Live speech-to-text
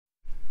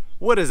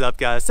What is up,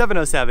 guys?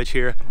 70 Savage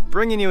here,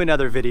 bringing you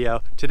another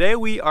video. Today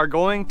we are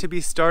going to be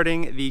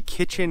starting the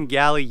kitchen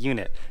galley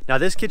unit. Now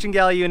this kitchen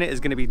galley unit is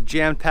going to be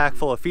jam-packed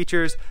full of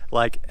features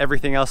like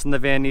everything else in the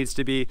van needs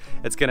to be.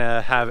 It's going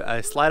to have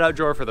a slide-out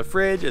drawer for the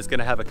fridge. It's going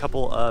to have a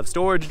couple of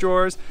storage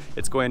drawers.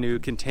 It's going to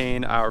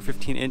contain our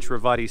 15-inch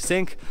Rivati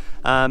sink.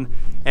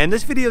 And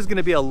this video is going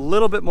to be a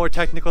little bit more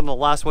technical than the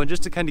last one,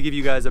 just to kind of give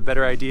you guys a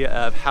better idea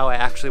of how I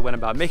actually went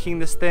about making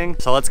this thing.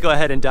 So let's go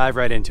ahead and dive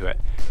right into it.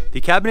 The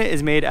cabinet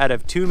is made out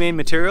of two main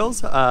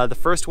materials. The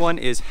first one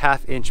is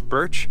 1/2-inch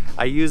birch.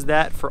 I use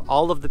that for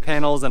all of the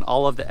panels and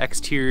all of the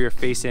exterior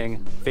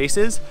facing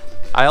faces.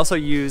 I also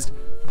used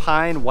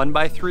pine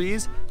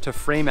 1x3s to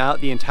frame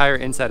out the entire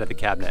inside of the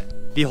cabinet.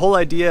 The whole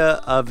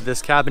idea of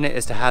this cabinet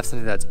is to have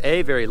something that's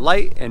A, very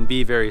light, and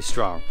B, very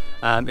strong.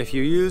 If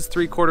you use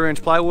 3/4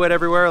 inch plywood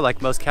everywhere,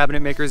 like most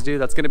cabinet makers do,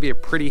 that's gonna be a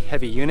pretty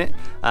heavy unit.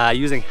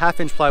 Using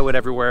 1/2-inch plywood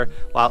everywhere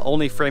while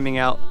only framing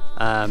out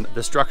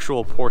the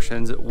structural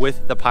portions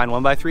with the pine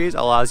 1x3s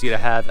allows you to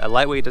have a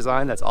lightweight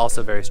design that's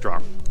also very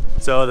strong.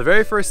 So the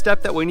very first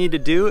step that we need to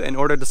do in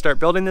order to start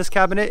building this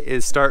cabinet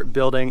is start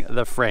building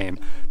the frame.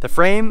 The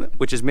frame,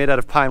 which is made out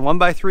of pine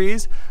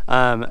 1x3s,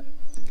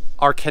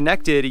 are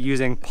connected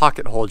using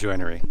pocket hole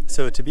joinery.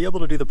 So to be able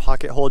to do the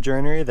pocket hole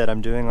joinery that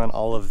I'm doing on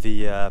all of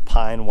the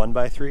pine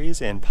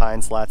 1x3s and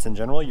pine slats in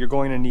general, you're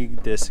going to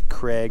need this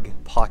Craig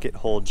pocket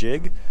hole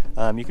jig.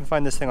 You can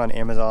find this thing on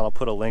Amazon. I'll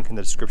put a link in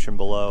the description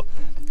below.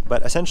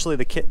 But essentially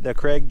the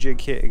Craig jig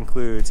kit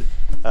includes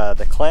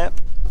the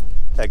clamp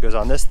that goes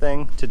on this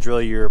thing to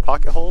drill your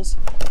pocket holes.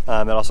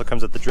 It also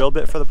comes with the drill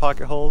bit for the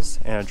pocket holes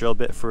and a drill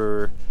bit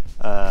for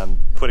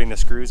putting the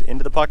screws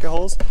into the pocket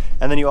holes.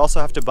 And then you also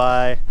have to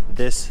buy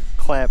this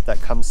clamp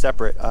that comes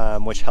separate,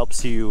 which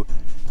helps you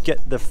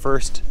get the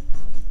first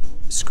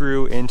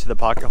screw into the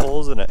pocket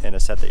holes in a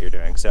set that you're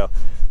doing. So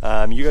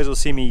you guys will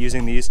see me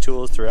using these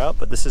tools throughout,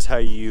 but this is how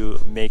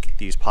you make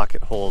these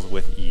pocket holes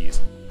with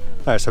ease.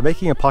 All right, so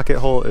making a pocket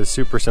hole is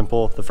super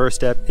simple. The first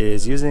step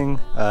is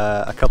using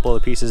a couple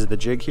of pieces of the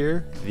jig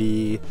here,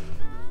 the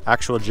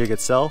actual jig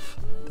itself,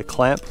 the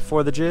clamp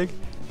for the jig,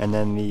 and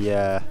then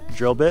the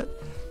drill bit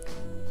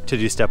to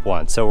do step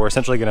one. So we're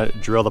essentially gonna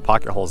drill the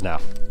pocket holes now.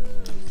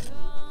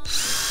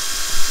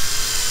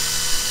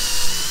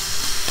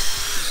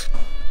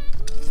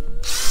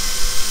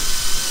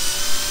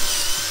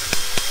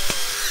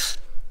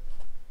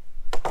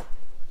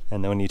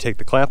 And then when you take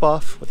the clamp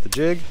off with the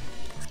jig,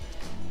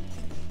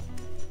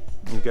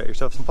 you've got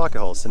yourself some pocket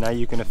holes. So now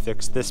you can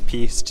affix this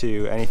piece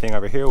to anything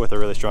over here with a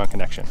really strong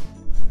connection.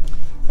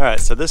 All right,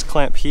 so this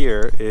clamp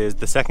here is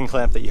the second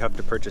clamp that you have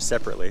to purchase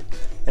separately,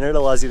 and it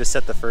allows you to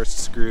set the first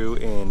screw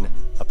in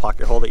a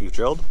pocket hole that you've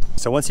drilled.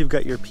 So once you've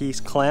got your piece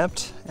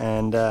clamped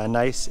and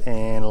nice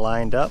and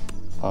lined up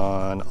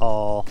on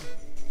all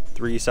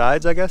three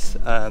sides, I guess,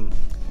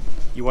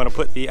 you want to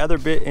put the other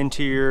bit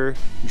into your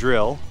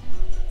drill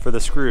for the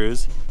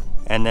screws,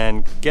 and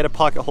then get a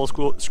pocket hole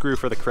screw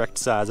for the correct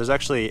size. There's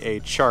actually a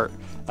chart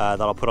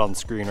that I'll put on the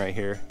screen right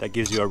here that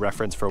gives you a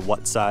reference for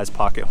what size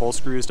pocket hole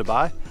screws to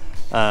buy.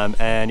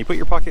 And you put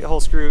your pocket hole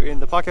screw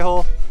in the pocket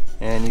hole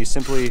and you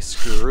simply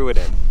screw it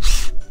in.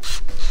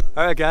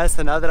 All right guys,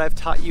 so now that I've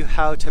taught you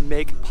how to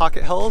make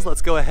pocket holes,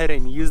 let's go ahead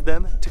and use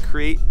them to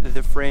create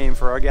the frame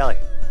for our galley.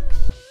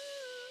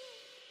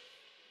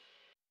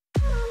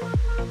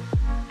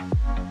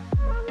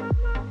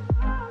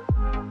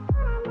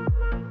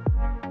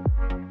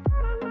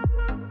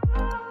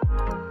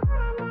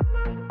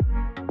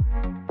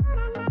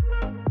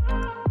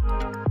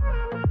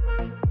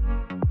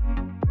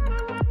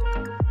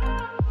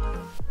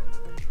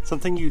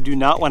 Something you do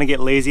not want to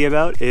get lazy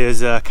about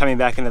is coming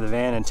back into the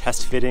van and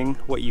test fitting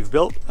what you've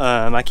built.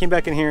 I came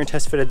back in here and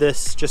test fitted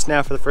this just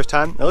now for the first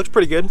time. It looks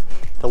pretty good.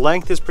 The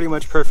length is pretty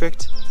much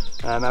perfect.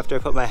 After I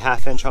put my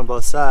 1/2 inch on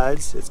both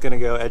sides, it's going to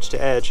go edge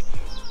to edge.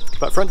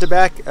 But front to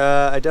back,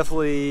 I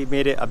definitely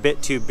made it a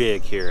bit too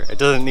big here. It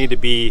doesn't need to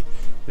be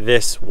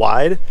this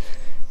wide.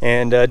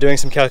 And doing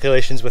some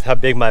calculations with how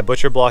big my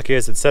butcher block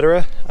is,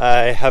 etc.,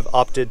 I have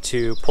opted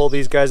to pull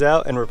these guys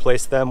out and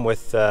replace them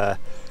with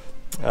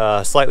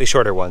slightly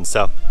shorter ones.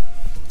 So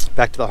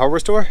back to the hardware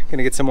store,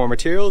 gonna get some more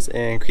materials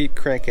and keep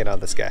cranking on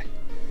this guy.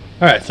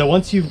 All right, so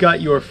once you've got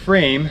your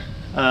frame,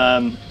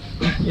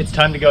 it's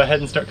time to go ahead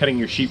and start cutting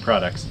your sheet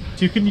products.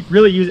 So you can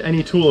really use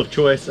any tool of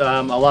choice.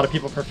 A lot of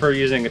people prefer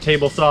using a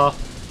table saw.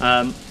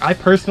 I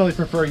personally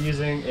prefer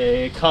using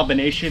a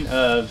combination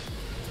of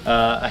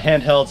a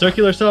handheld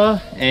circular saw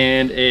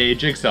and a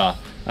jigsaw.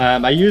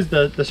 I use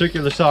the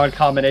circular saw in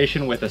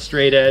combination with a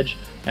straight edge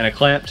and a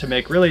clamp to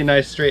make really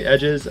nice straight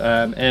edges,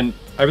 and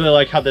I really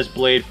like how this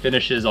blade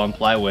finishes on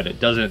plywood. It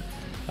doesn't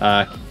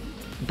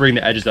bring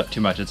the edges up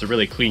too much. It's a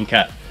really clean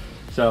cut.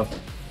 So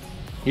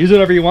use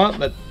whatever you want,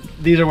 but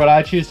these are what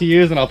I choose to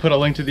use, and I'll put a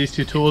link to these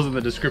two tools in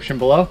the description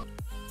below.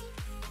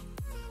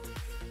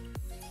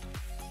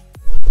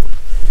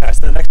 Alright,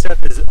 so the next step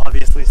is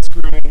obviously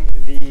screwing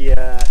the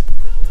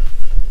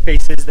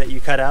faces that you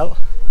cut out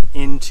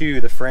into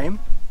the frame.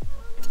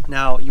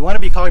 Now you want to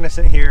be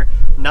cognizant here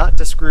not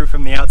to screw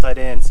from the outside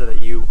in so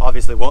that you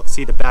obviously won't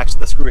see the backs of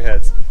the screw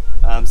heads.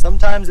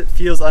 Sometimes it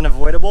feels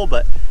unavoidable,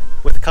 but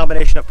with a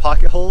combination of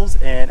pocket holes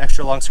and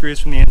extra long screws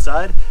from the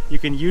inside, you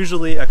can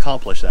usually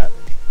accomplish that.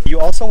 You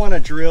also want to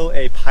drill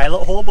a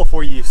pilot hole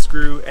before you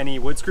screw any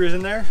wood screws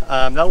in there.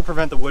 That will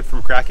prevent the wood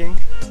from cracking.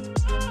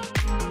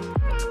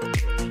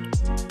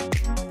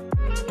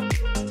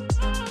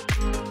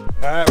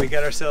 Alright, we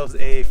got ourselves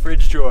a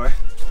fridge drawer.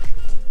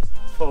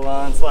 Full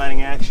on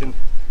sliding action.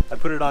 I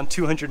put it on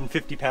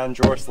 250-pound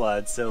drawer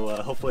slides, so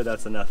hopefully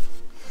that's enough.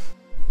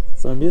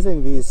 So I'm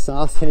using these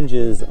soft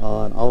hinges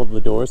on all of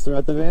the doors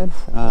throughout the van.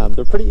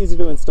 They're pretty easy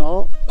to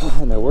install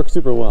and they work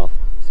super well.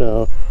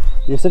 So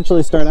you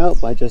essentially start out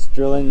by just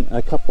drilling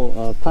a couple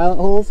of pilot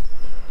holes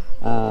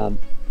that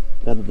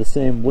are the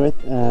same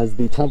width as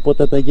the template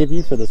that they give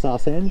you for the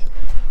soft hinge.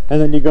 And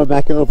then you go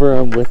back over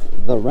them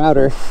with the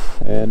router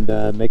and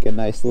make a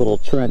nice little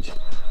trench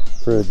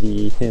for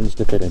the hinge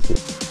to fit into.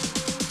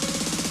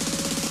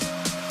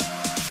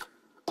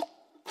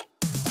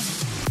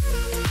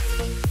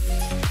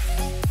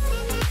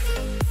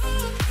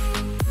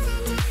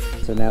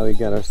 So now we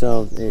got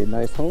ourselves a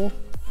nice hole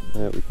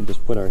that we can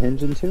just put our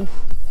hinge into,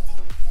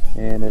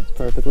 and it's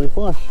perfectly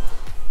flush.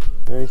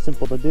 Very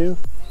simple to do.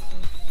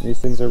 These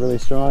things are really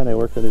strong, they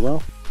work really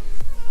well.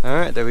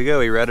 Alright, there we go,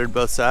 we routed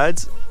both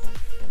sides.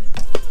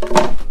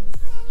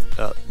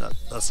 Oh, no,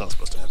 that's not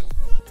supposed to happen.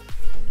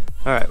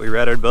 Alright, we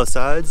routed both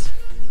sides,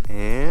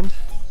 and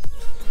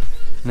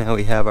now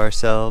we have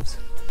ourselves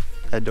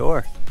a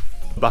door.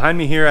 Behind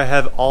me here I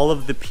have all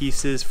of the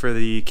pieces for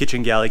the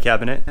kitchen galley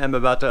cabinet. I'm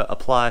about to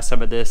apply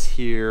some of this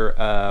here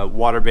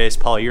water-based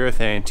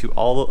polyurethane to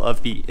all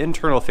of the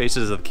internal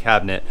faces of the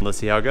cabinet. Let's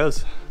see how it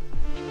goes.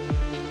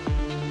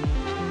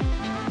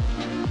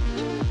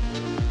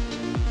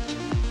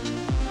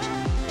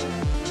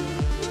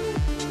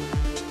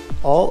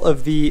 All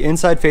of the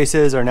inside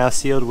faces are now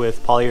sealed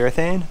with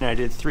polyurethane, and I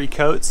did 3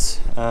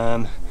 coats.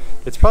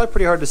 It's probably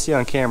pretty hard to see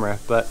on camera,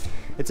 but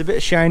it's a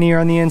bit shinier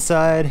on the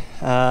inside,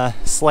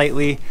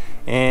 slightly,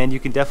 and you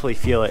can definitely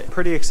feel it.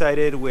 Pretty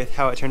excited with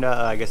how it turned out.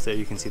 I guess there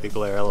you can see the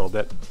glare a little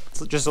bit.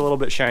 It's just a little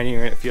bit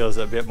shinier and it feels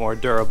a bit more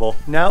durable.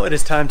 Now it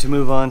is time to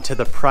move on to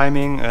the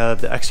priming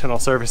of the external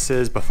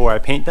surfaces before I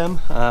paint them.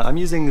 I'm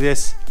using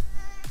this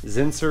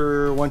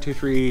Zinsser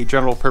 123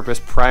 general purpose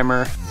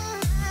primer.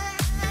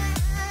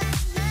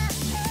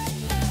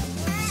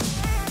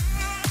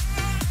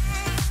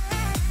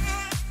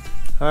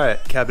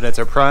 Alright, cabinets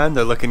are primed,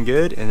 they're looking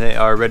good, and they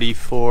are ready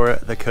for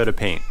the coat of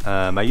paint.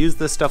 I used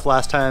this stuff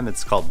last time,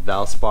 it's called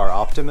Valspar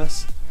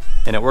Optimus,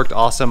 and it worked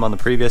awesome on the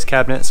previous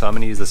cabinet, so I'm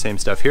going to use the same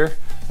stuff here.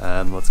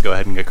 Let's go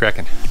ahead and get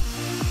cracking.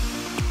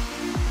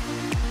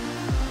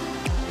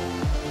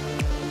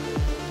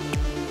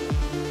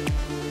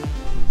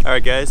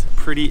 Alright guys,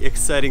 pretty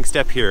exciting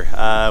step here.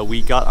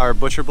 We got our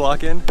butcher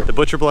block in. The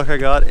butcher block I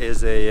got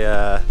is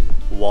a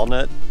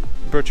walnut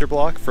butcher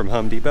block from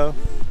Home Depot.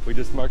 We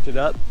just marked it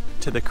up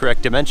to the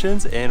correct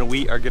dimensions and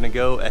we are gonna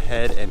go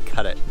ahead and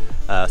cut it.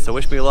 So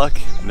wish me luck.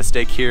 A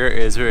mistake here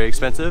is very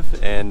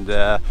expensive, and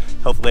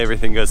hopefully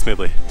everything goes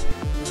smoothly.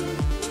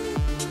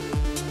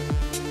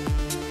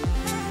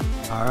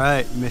 All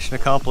right, mission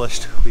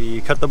accomplished. We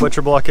cut the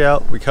butcher block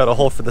out, we cut a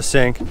hole for the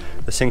sink.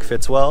 The sink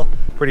fits well.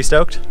 Pretty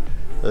stoked.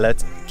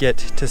 Let's get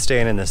to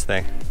staying in this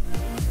thing.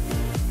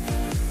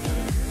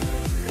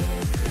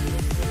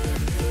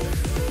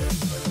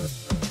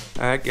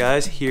 Alright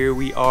guys, here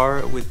we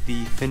are with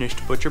the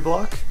finished butcher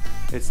block.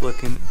 It's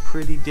looking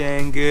pretty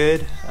dang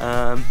good.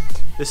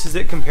 This is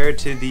it compared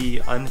to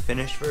the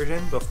unfinished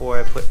version before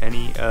I put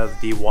any of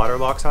the water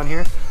locks on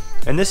here.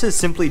 And this is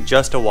simply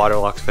just a water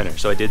locks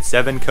finish. So I did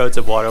 7 coats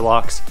of water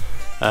locks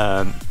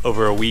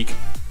over a week,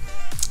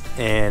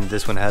 and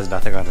this one has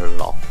nothing on it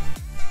at all.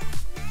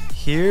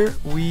 Here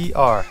we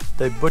are.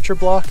 The butcher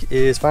block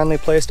is finally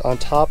placed on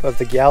top of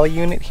the galley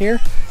unit here,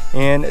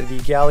 and the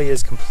galley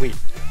is complete.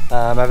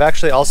 I've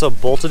actually also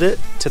bolted it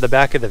to the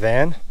back of the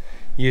van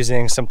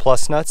using some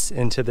plus nuts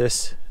into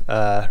this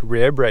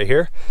rib right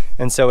here,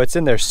 and so it's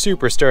in there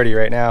super sturdy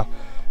right now.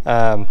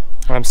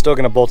 I'm still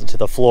gonna bolt it to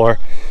the floor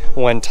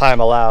when time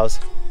allows.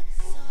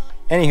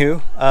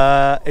 Anywho,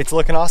 it's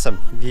looking awesome.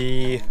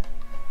 The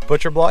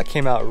butcher block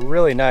came out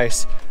really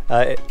nice.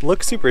 It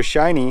looks super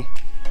shiny.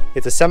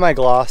 It's a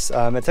semi-gloss.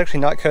 It's actually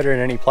not coated in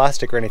any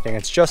plastic or anything.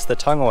 It's just the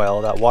tung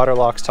oil, that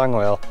Waterlocks tung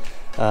oil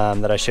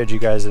that I showed you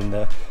guys in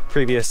the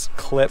previous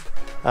clip.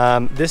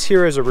 This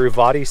here is a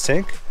Ruvati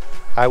sink.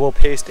 I will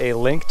paste a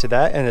link to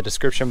that in the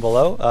description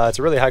below. It's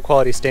a really high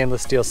quality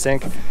stainless steel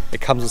sink. It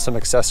comes with some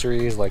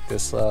accessories like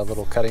this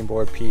little cutting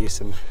board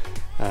piece and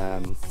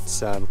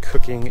some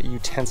cooking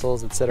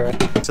utensils, etc.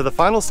 So the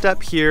final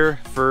step here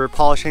for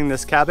polishing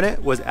this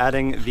cabinet was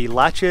adding the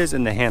latches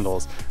and the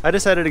handles. I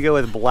decided to go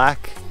with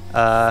black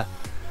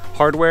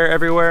hardware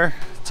everywhere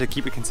to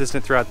keep it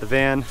consistent throughout the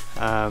van.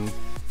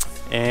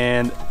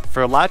 And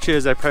for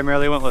latches, I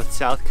primarily went with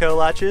Southco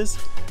latches.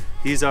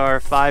 These are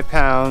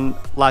 5-pound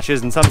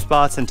latches in some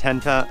spots and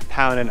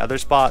 10-pound in other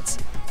spots.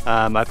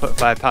 I put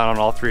 5-pound on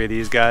all 3 of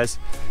these guys.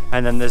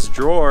 And then this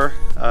drawer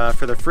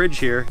for the fridge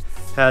here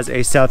has a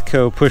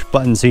Southco push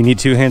button, so you need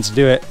 2 hands to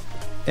do it.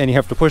 and you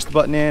have to push the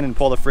button in and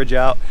pull the fridge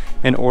out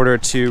in order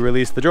to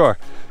release the drawer.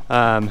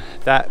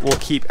 That will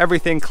keep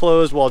everything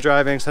closed while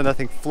driving so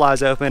nothing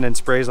flies open and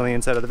sprays on the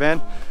inside of the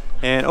van.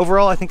 And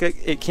overall, I think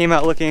it came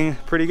out looking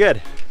pretty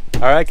good.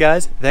 All right,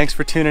 guys, thanks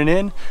for tuning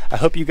in. I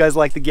hope you guys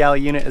like the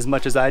Galley unit as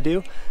much as I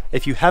do.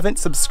 If you haven't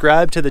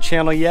subscribed to the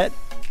channel yet,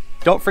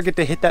 don't forget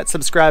to hit that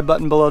subscribe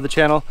button below the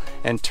channel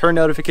and turn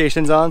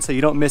notifications on so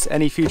you don't miss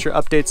any future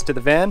updates to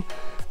the van.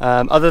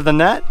 Other than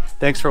that,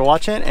 thanks for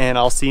watching, and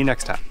I'll see you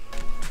next time.